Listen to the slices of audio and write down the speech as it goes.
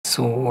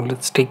So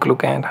let's take a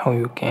look at how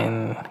you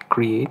can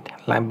create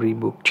library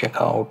book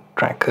checkout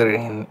tracker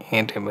in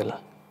Airtable.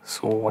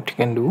 So what you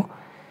can do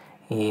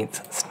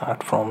is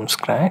start from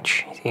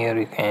scratch. Here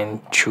you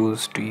can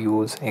choose to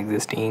use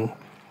existing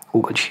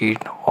Google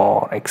Sheet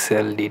or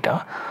Excel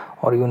data,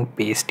 or even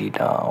paste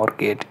data or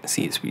get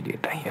CSV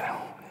data here.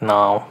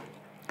 Now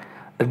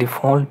the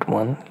default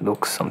one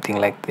looks something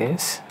like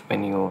this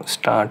when you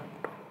start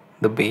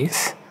the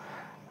base,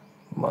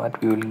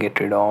 but we will get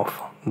rid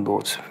of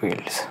those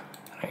fields,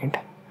 right?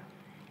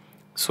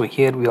 So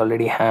here we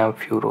already have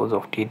few rows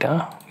of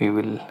data. We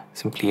will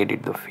simply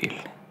edit the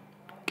field.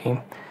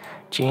 Okay,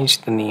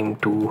 change the name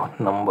to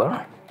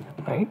number,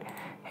 right,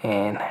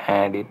 and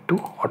add it to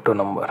auto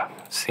number.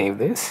 Save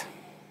this.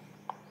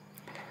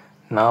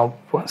 Now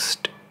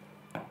first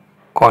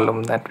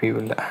column that we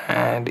will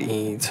add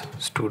is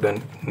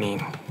student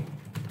name.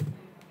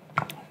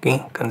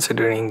 Okay,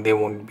 considering they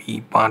won't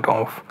be part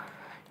of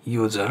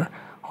user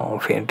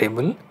of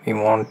Airtable, we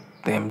want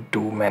them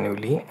to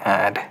manually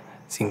add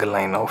single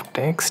line of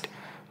text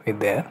with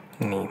their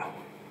name.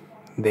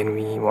 Then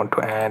we want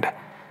to add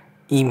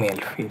email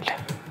field.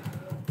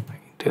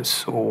 Right,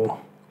 so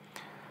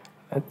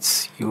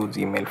let's use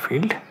email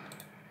field.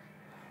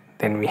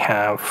 Then we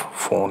have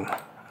phone,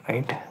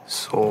 right?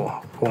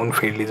 So phone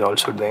field is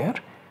also there.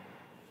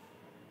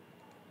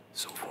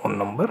 So phone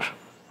number,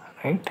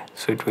 right?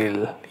 So it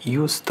will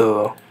use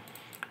the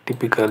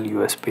typical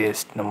US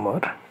based number.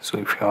 So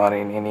if you are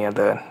in any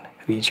other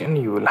region,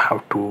 you will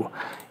have to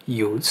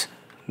use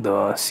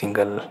the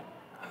single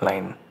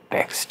line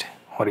text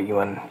or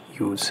even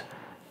use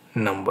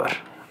number,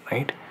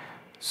 right?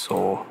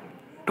 So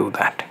do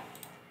that.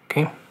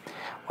 Okay,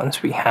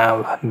 once we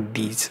have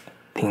these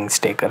things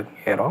taken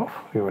care of,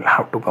 we will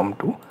have to come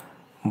to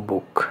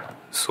book.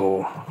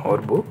 So our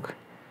book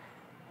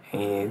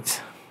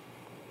is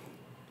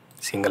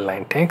single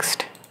line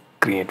text,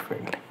 create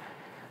field,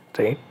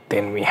 right?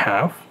 Then we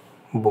have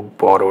book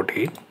borrow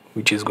date,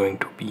 which is going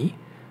to be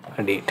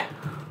a date,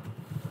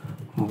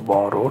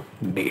 borrowed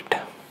date,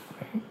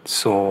 right?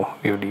 So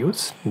we will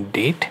use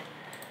date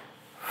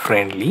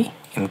friendly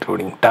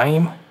including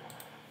time,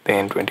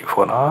 then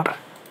 24-hour,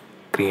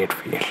 create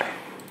field.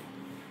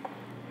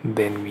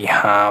 Then we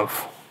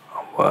have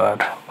our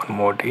one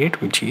more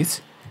date, which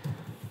is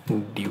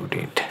due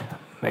date,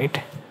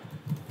 right?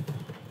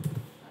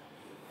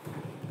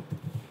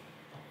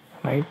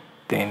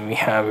 Then we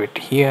have it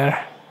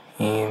here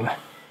in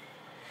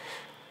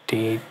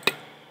date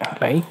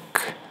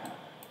like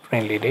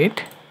friendly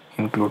date,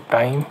 include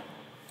time,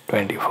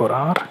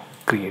 24-hour,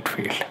 create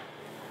field.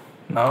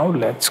 Now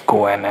let's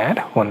go and add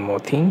one more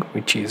thing,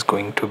 which is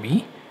going to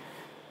be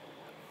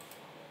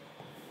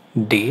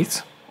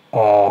days,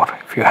 or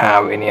if you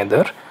have any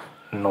other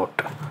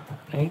note,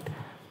 right?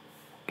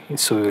 Okay,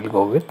 so we will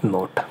go with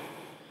note,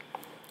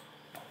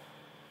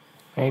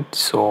 right?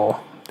 So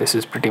this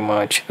is pretty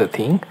much the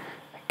thing.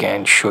 I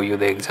can show you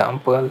the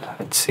example.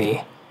 Let's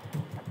say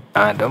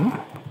Adam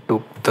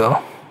took the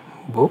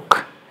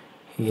book.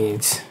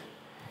 His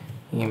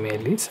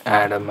email is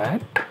Adam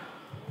at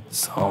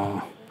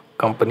some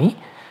company.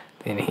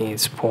 Then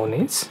his phone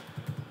is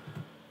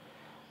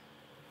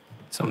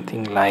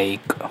something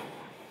like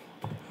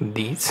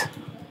these,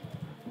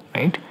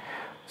 right?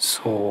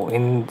 So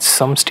in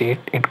some state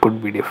it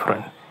could be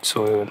different,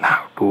 so we will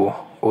have to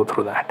go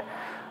through that.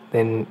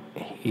 Then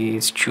he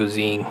is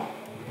choosing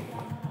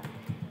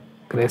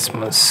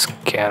Christmas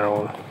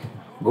Carol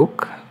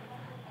book,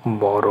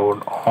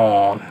 borrowed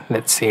on,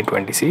 let's say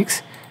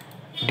 26,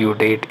 due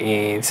date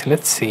is,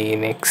 let's say,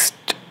 next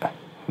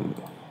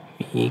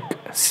week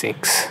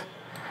 6,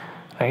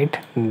 right?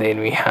 Then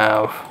we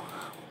have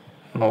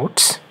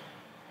notes,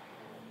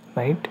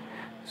 right?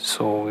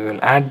 So we will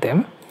add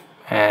them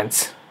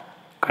as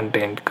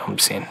content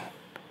comes in,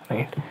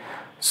 right?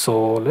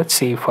 So let's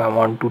see, if I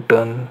want to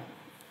turn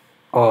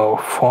a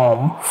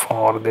form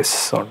for this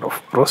sort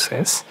of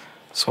process,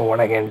 so what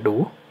I can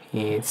do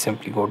is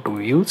simply go to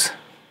views,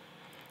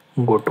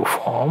 go to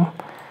form,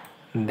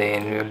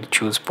 then we will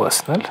choose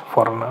personal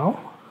for now,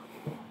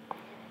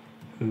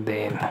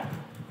 then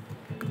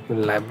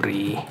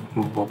library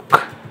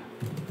book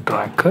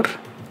tracker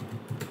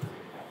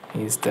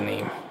is the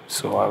name.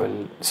 So I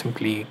will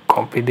simply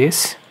copy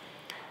this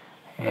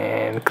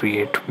and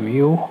create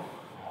view.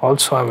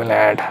 Also I will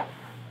add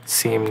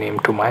same name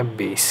to my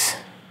base,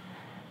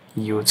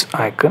 use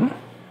icon,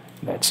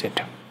 that's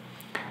it.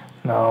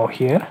 Now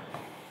here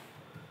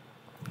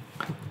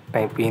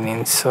type in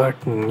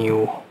insert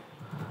new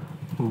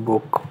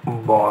book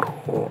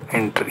borrow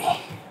entry,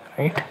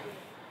 right?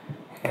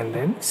 And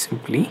then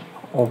simply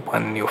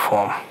open new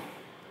form,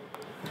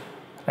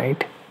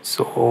 right?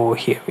 So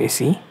here we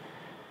see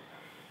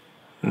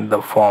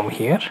the form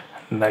here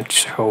that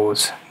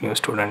shows new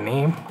student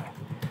name,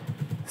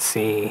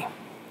 say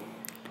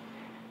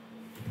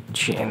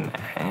jen@usc.net,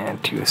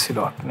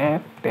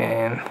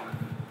 then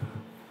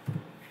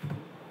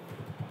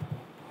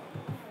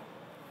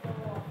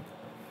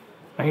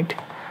right,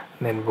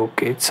 then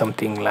book is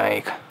something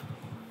like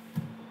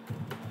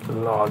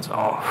laws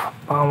of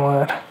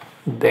power,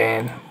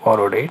 then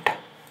borrow date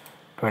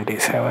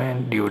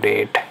 27, due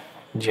date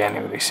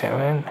January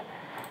 7.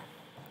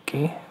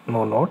 Okay,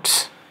 no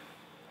notes,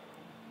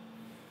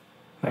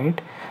 right?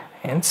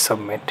 And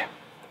submit.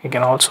 You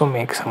can also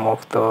make some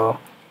of the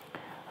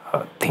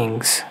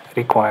things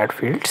required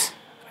fields,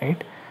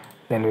 right?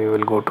 Then we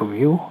will go to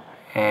view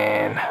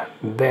and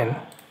then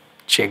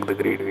check the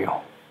grid view,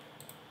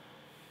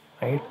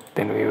 right?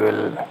 Then we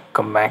will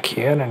come back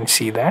here and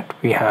see that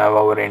we have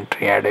our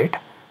entry added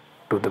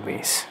to the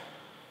base,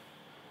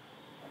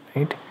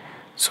 right?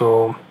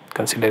 So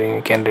considering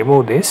you can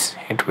remove this,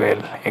 it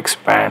will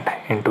expand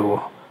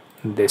into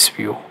this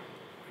view,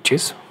 which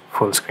is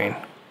full screen,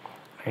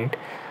 right?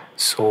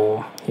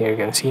 So here you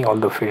can see all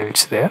the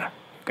fields there.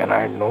 You can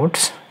add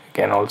notes, you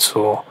can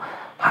also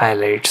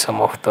highlight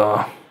some of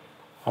the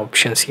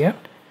options here,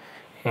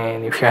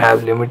 and if you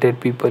have limited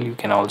people, you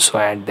can also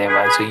add them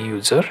as a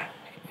user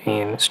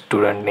in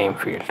student name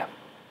field,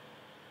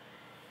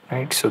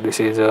 right? So this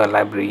is a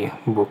library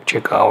book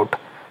checkout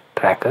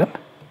tracker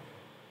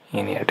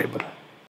in Airtable.